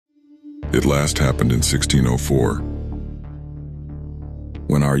It last happened in 1604,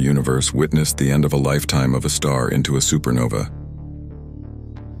 when our universe witnessed the end of a lifetime of a star into a supernova.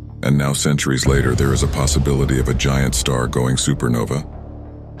 And now, centuries later, there is a possibility of a giant star going supernova.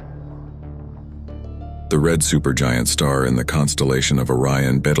 The red supergiant star in the constellation of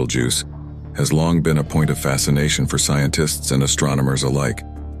Orion, Betelgeuse, has long been a point of fascination for scientists and astronomers alike.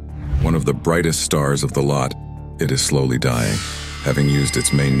 One of the brightest stars of the lot, it is slowly dying, having used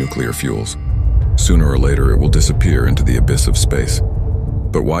its main nuclear fuels. Sooner or later, it will disappear into the abyss of space.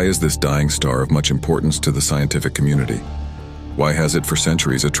 But why is this dying star of much importance to the scientific community? Why has it for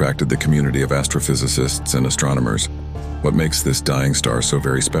centuries attracted the community of astrophysicists and astronomers? What makes this dying star so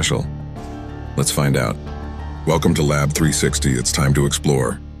very special? Let's find out. Welcome to Lab 360, it's time to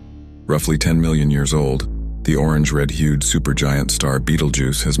explore. Roughly 10 million years old, the orange-red-hued supergiant star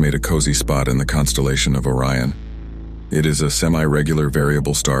Betelgeuse has made a cozy spot in the constellation of Orion. It is a semi-regular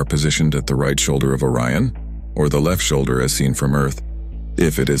variable star positioned at the right shoulder of Orion, or the left shoulder as seen from Earth,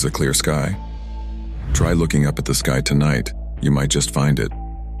 if it is a clear sky. Try looking up at the sky tonight, you might just find it.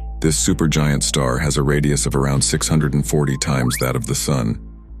 This supergiant star has a radius of around 640 times that of the Sun.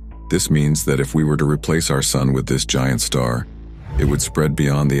 This means that if we were to replace our Sun with this giant star, it would spread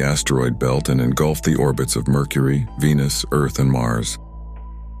beyond the asteroid belt and engulf the orbits of Mercury, Venus, Earth, and Mars.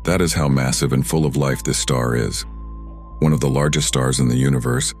 That is how massive and full of life this star is. One of the largest stars in the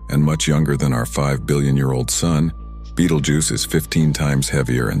universe, and much younger than our 5-billion-year-old Sun, Betelgeuse is 15 times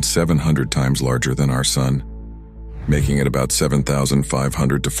heavier and 700 times larger than our Sun, making it about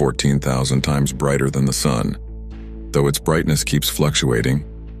 7,500 to 14,000 times brighter than the Sun. Though its brightness keeps fluctuating,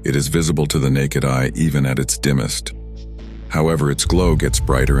 it is visible to the naked eye even at its dimmest. However, its glow gets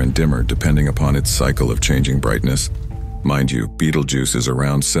brighter and dimmer depending upon its cycle of changing brightness. Mind you, Betelgeuse is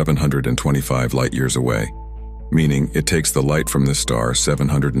around 725 light-years away, meaning it takes the light from this star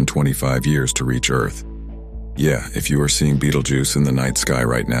 725 years to reach Earth. Yeah, if you are seeing Betelgeuse in the night sky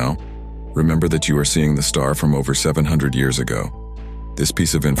right now, remember that you are seeing the star from over 700 years ago. This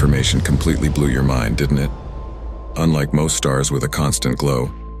piece of information completely blew your mind, didn't it? Unlike most stars with a constant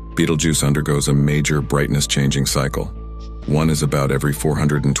glow, Betelgeuse undergoes a major brightness-changing cycle. One is about every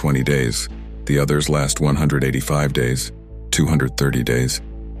 420 days, the others last 185 days, 230 days,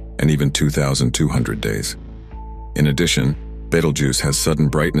 and even 2,200 days. In addition, Betelgeuse has sudden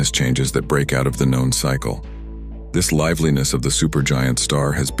brightness changes that break out of the known cycle. This liveliness of the supergiant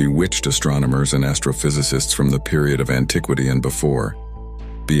star has bewitched astronomers and astrophysicists from the period of antiquity and before,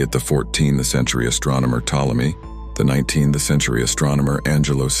 be it the 14th century astronomer Ptolemy, the 19th century astronomer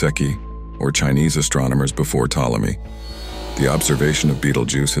Angelo Secchi, or Chinese astronomers before Ptolemy. The observation of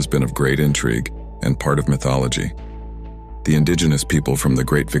Betelgeuse has been of great intrigue and part of mythology. The indigenous people from the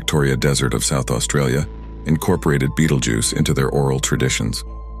Great Victoria Desert of South Australia incorporated Betelgeuse into their oral traditions.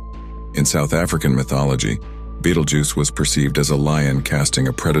 In South African mythology, Betelgeuse was perceived as a lion casting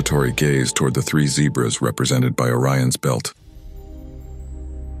a predatory gaze toward the three zebras represented by Orion's belt.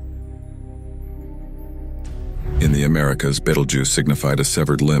 In the Americas, Betelgeuse signified a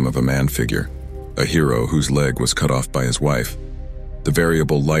severed limb of a man figure, a hero whose leg was cut off by his wife. The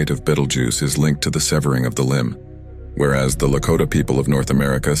variable light of Betelgeuse is linked to the severing of the limb, whereas the Lakota people of North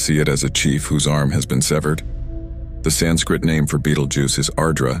America see it as a chief whose arm has been severed. The Sanskrit name for Betelgeuse is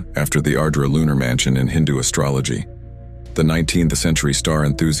Ardra, after the Ardra lunar mansion in Hindu astrology. The 19th century star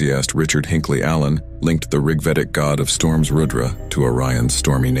enthusiast Richard Hinckley Allen linked the Rigvedic god of storms Rudra to Orion's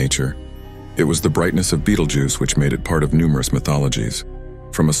stormy nature. It was the brightness of Betelgeuse which made it part of numerous mythologies.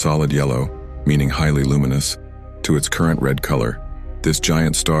 From a solid yellow, meaning highly luminous, to its current red color, this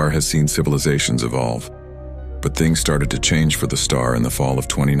giant star has seen civilizations evolve. But things started to change for the star in the fall of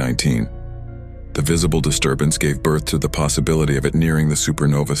 2019. The visible disturbance gave birth to the possibility of it nearing the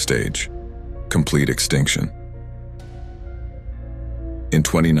supernova stage, complete extinction. In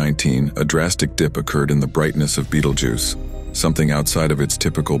 2019, a drastic dip occurred in the brightness of Betelgeuse, something outside of its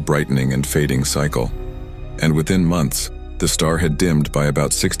typical brightening and fading cycle. And within months, the star had dimmed by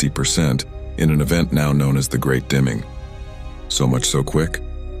about 60% in an event now known as the Great Dimming. So much so quick?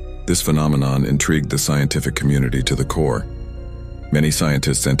 This phenomenon intrigued the scientific community to the core. Many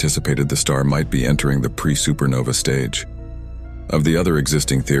scientists anticipated the star might be entering the pre-supernova stage. Of the other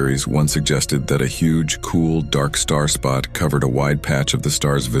existing theories, one suggested that a huge, cool, dark star spot covered a wide patch of the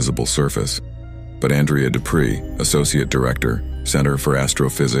star's visible surface. But Andrea Dupree, Associate Director, Center for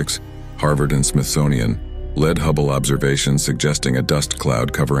Astrophysics, Harvard and Smithsonian, led Hubble observations suggesting a dust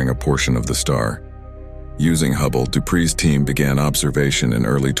cloud covering a portion of the star. Using Hubble, Dupree's team began observation in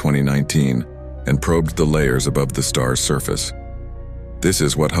early 2019 and probed the layers above the star's surface. This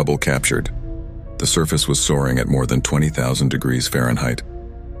is what Hubble captured. The surface was soaring at more than 20,000 degrees Fahrenheit.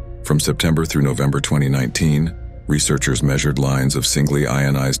 From September through November 2019, researchers measured lines of singly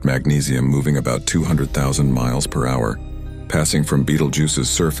ionized magnesium moving about 200,000 miles per hour, passing from Betelgeuse's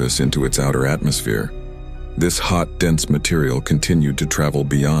surface into its outer atmosphere. This hot, dense material continued to travel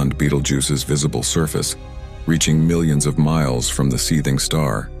beyond Betelgeuse's visible surface, reaching millions of miles from the seething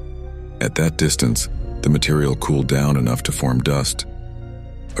star. At that distance, the material cooled down enough to form dust.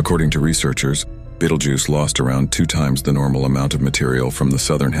 According to researchers, Betelgeuse lost around 2 times the normal amount of material from the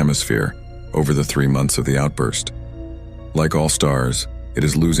southern hemisphere over the 3 months of the outburst. Like all stars, it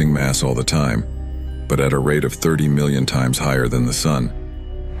is losing mass all the time, but at a rate of 30 million times higher than the Sun.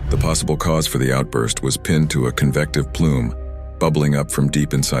 The possible cause for the outburst was pinned to a convective plume bubbling up from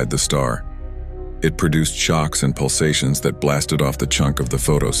deep inside the star. It produced shocks and pulsations that blasted off the chunk of the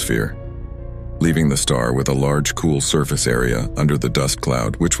photosphere, leaving the star with a large cool surface area under the dust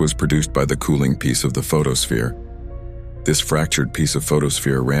cloud which was produced by the cooling piece of the photosphere. This fractured piece of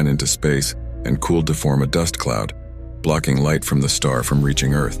photosphere ran into space and cooled to form a dust cloud, blocking light from the star from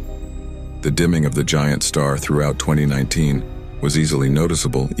reaching Earth. The dimming of the giant star throughout 2019 was easily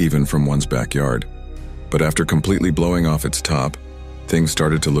noticeable even from one's backyard. But after completely blowing off its top, things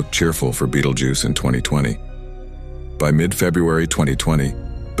started to look cheerful for Betelgeuse in 2020. By mid-February 2020,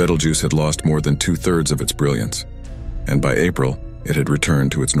 Betelgeuse had lost more than 2/3 of its brilliance, and by April, it had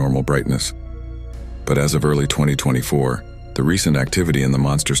returned to its normal brightness. But as of early 2024, the recent activity in the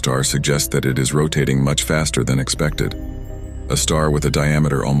monster star suggests that it is rotating much faster than expected. A star with a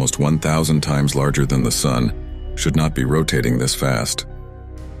diameter almost 1,000 times larger than the Sun should not be rotating this fast.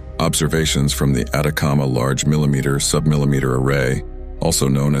 Observations from the Atacama Large Millimeter Submillimeter Array, also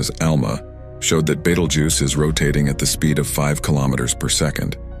known as ALMA, showed that Betelgeuse is rotating at the speed of 5 kilometers per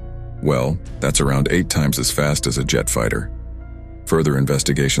second. Well, that's around 8 times as fast as a jet fighter. Further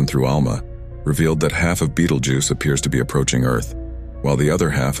investigation through ALMA revealed that half of Betelgeuse appears to be approaching Earth, while the other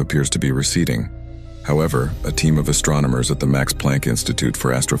half appears to be receding. However, a team of astronomers at the Max Planck Institute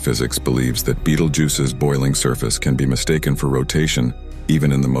for Astrophysics believes that Betelgeuse's boiling surface can be mistaken for rotation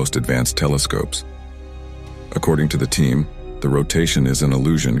even in the most advanced telescopes. According to the team, the rotation is an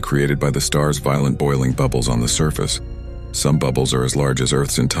illusion created by the star's violent boiling bubbles on the surface. Some bubbles are as large as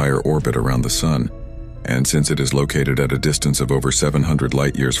Earth's entire orbit around the Sun, and since it is located at a distance of over 700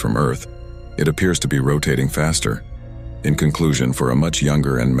 light-years from Earth, it appears to be rotating faster. In conclusion, for a much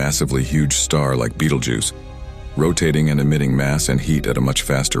younger and massively huge star like Betelgeuse, rotating and emitting mass and heat at a much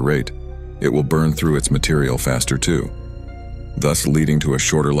faster rate, it will burn through its material faster too, thus leading to a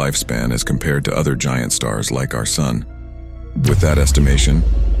shorter lifespan as compared to other giant stars like our Sun. With that estimation,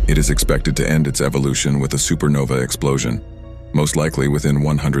 it is expected to end its evolution with a supernova explosion, most likely within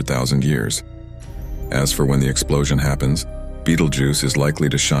 100,000 years. As for when the explosion happens, Betelgeuse is likely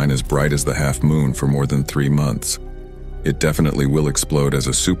to shine as bright as the half-moon for more than 3 months. It definitely will explode as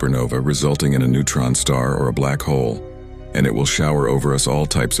a supernova, resulting in a neutron star or a black hole, and it will shower over us all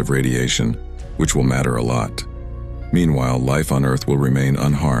types of radiation, which will matter a lot. Meanwhile, life on Earth will remain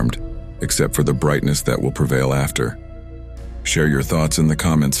unharmed, except for the brightness that will prevail after. Share your thoughts in the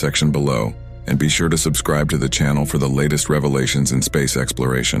comments section below, and be sure to subscribe to the channel for the latest revelations in space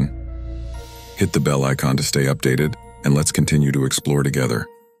exploration. Hit the bell icon to stay updated, and let's continue to explore together.